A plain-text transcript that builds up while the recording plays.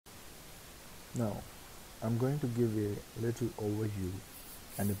Now, I'm going to give a little overview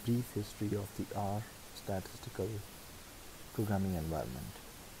and a brief history of the R statistical programming environment.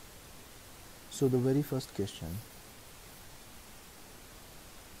 So, the very first question,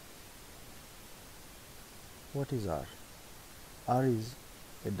 what is R? R is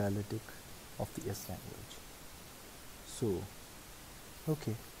a dialectic of the S language. So,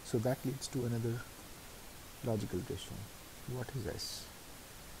 okay, so that leads to another logical question. What is S?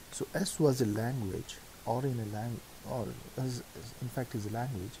 So S was a language, or in a or in fact is a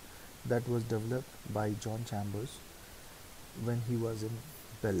language that was developed by John Chambers when he was in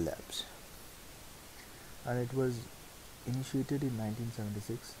Bell Labs, and it was initiated in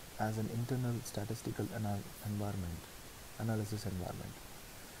 1976 as an internal statistical analysis environment.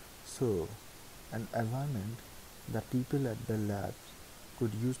 So, an environment that people at Bell Labs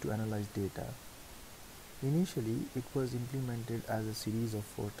could use to analyze data. Initially, it was implemented as a series of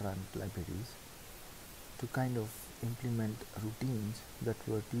Fortran libraries to kind of implement routines that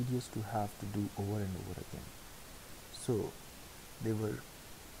were tedious to have to do over and over again. So, they were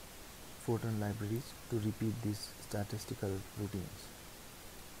Fortran libraries to repeat these statistical routines.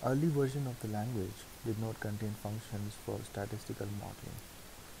 Early version of the language did not contain functions for statistical modeling.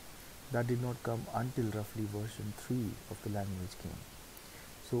 That did not come until roughly version 3 of the language came.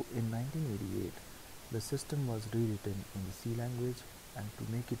 So in 1988, the system was rewritten in the C language, and to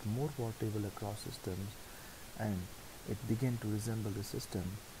make it more portable across systems, and it began to resemble the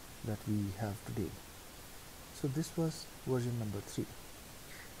system that we have today. So this was version number 3.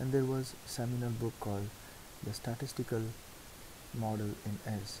 And there was a seminal book called The Statistical Model in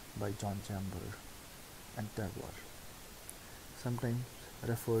S by John Chambers and Terwar, sometimes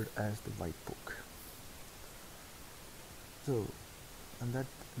referred as the White Book. So, and that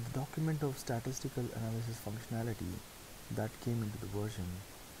the document of statistical analysis functionality that came into the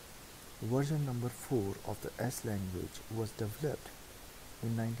version number 4 of the S language was developed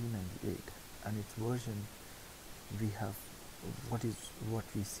in 1998, and its version we have what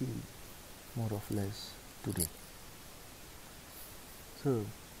we see more or less today. So,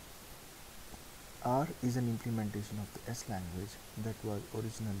 R is an implementation of the S language that was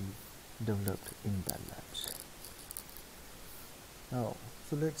originally developed in Bell Labs. Now,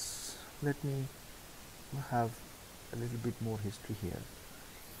 so let me have a little bit more history here.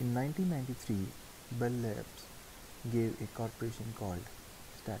 In 1993, Bell Labs gave a corporation called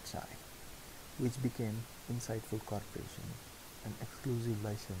StatSci, which became Insightful Corporation, an exclusive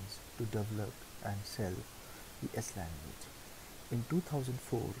license to develop and sell the S language. In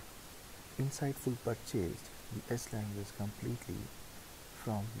 2004, Insightful purchased the S language completely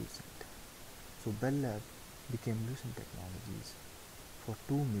from Lucent. So Bell Lab became Lucent Technologies for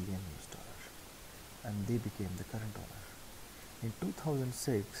 $2 million, and they became the current owner. In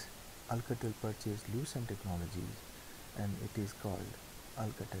 2006, Alcatel purchased Lucent Technologies, and it is called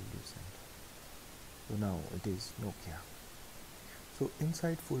Alcatel Lucent. So now it is Nokia. So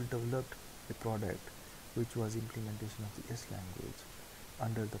Insightful developed a product which was implementation of the S language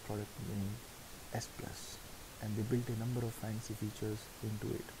under the product name S Plus, and they built a number of fancy features into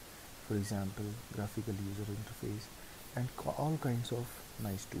it. For example, graphical user interface and all kinds of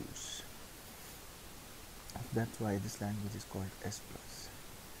nice tools. That's why this language is called S Plus.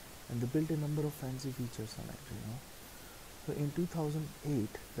 And they built a number of fancy features on it, So in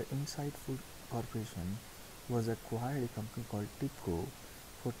 2008, the Insightful Corporation was acquired a company called TIBCO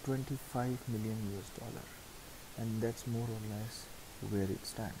for $25 million, and that's more or less where it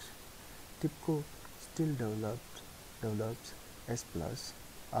stands. TIBCO still develops S Plus,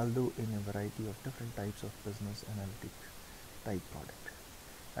 although in a variety of different types of business analytic type product,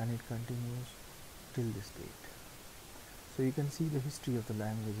 and it continues till this date. So you can see the history of the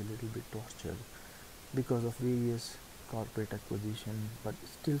language a little bit tortured because of various corporate acquisition, but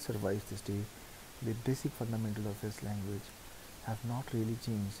still survives this day. The basic fundamental of S language have not really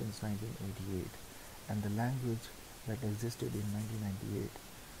changed since 1988, and the language that existed in 1998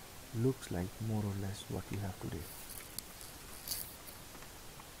 looks like more or less what we have today.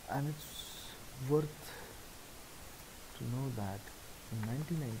 And it's worth to know that in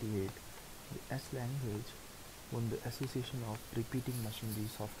 1998, the S language won the Association of Repeating Machinery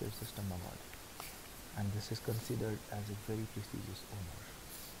Software System Award, and this is considered as a very prestigious honor.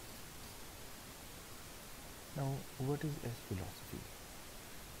 Now, what is S philosophy?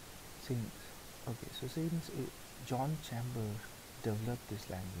 Since John Chambers developed this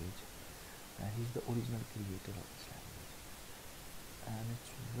language, and he's the original creator of this language, and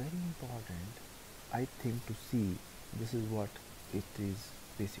it's very important, I think, to see this is what it is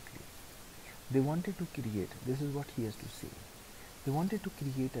basically. They wanted to create, this is what he has to say. They wanted to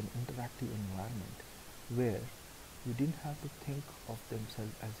create an interactive environment where you didn't have to think of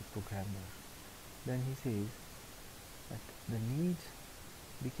themselves as a programmer. Then he says that the needs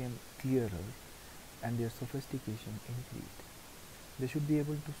became clearer and their sophistication increased. They should be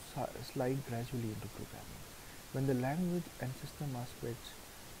able to slide gradually into programming. When the language and system aspects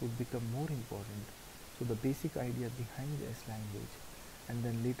would become more important, so the basic idea behind the S language and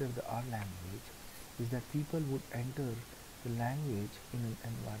then later the R language is that people would enter the language in an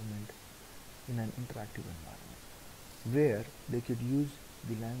environment, in an interactive environment, where they could use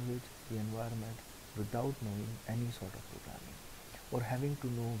the language, the environment without knowing any sort of programming or having to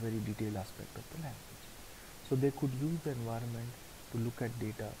know very detailed aspect of the language. So they could use the environment to look at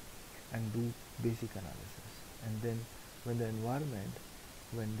data and do basic analysis. And then when the environment,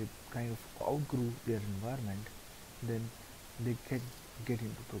 when they kind of outgrew their environment, then they can get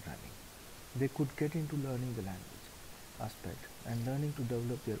into programming. They could get into learning the language aspect and learning to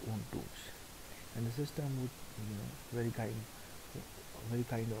develop their own tools. And the system would, very kind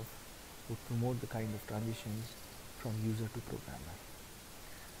of would promote the kind of transitions from user to programmer.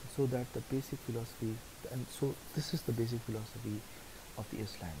 So that the basic philosophy, and so this is the basic philosophy of the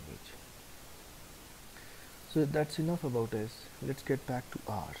S language. So that's enough about S. Let's get back to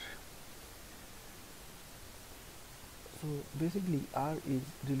R. So basically R is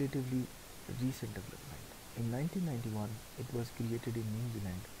relatively recent development. In 1991 it was created in New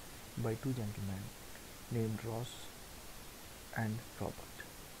Zealand by two gentlemen named Ross and Robert.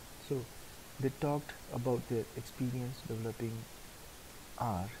 So they talked about their experience developing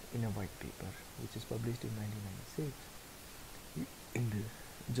R in a white paper which is published in 1996 in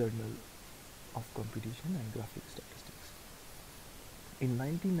the Journal of Computation and Graphic Statistics. In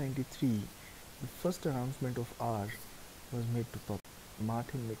 1993, the first announcement of R was made to public.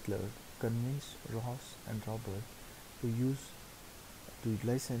 Martin Mickler convinced Ross and Robert to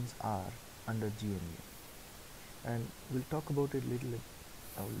license R under GNU, and we'll talk about it a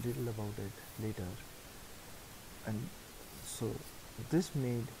little about it later. And so this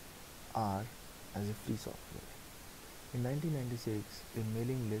made R as a free software. In 1996, a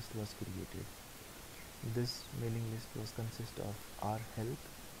mailing list was created. This mailing list was consist of R-Help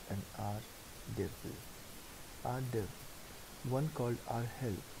and R-Devil. R-Dev, one called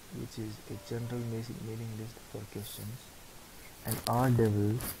R-Help, which is a general mailing list for questions, and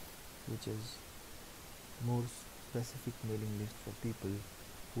R-Devil, which is more specific mailing list for people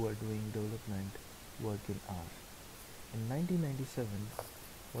who are doing development work in R. In 1997,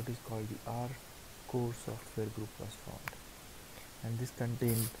 what is called the R Core Software Group was formed, and this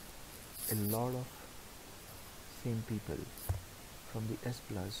contained a lot of same people from the S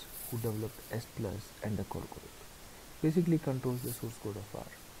Plus who developed S Plus and the core code. Basically controls the source code of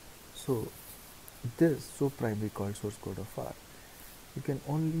R. So this primary called source code of R, it can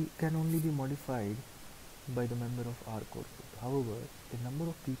only be modified by the member of R core group. However, a number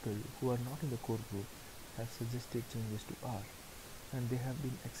of people who are not in the core group have suggested changes to R, and they have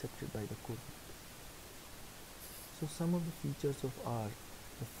been accepted by the core group. So some of the features of R,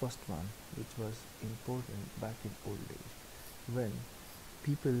 the first one, which was important back in old days, when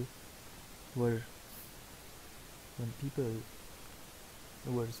people were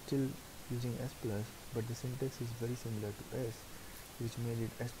still using S plus, but the syntax is very similar to S, which made it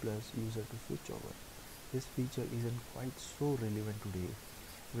S plus user to switch over. This feature isn't quite so relevant today,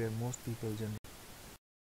 where most people generally